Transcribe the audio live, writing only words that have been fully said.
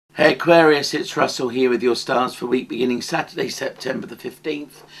Hey Aquarius, it's Russell here with your stars for week beginning Saturday, September the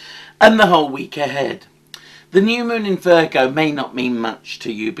 15th and the whole week ahead. The new moon in Virgo may not mean much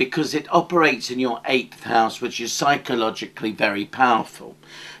to you because it operates in your 8th house, which is psychologically very powerful.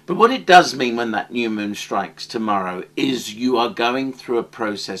 But what it does mean when that new moon strikes tomorrow is you are going through a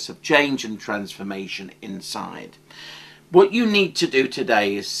process of change and transformation inside. What you need to do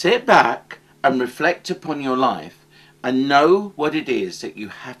today is sit back and reflect upon your life and know what it is that you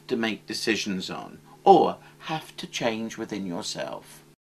have to make decisions on or have to change within yourself.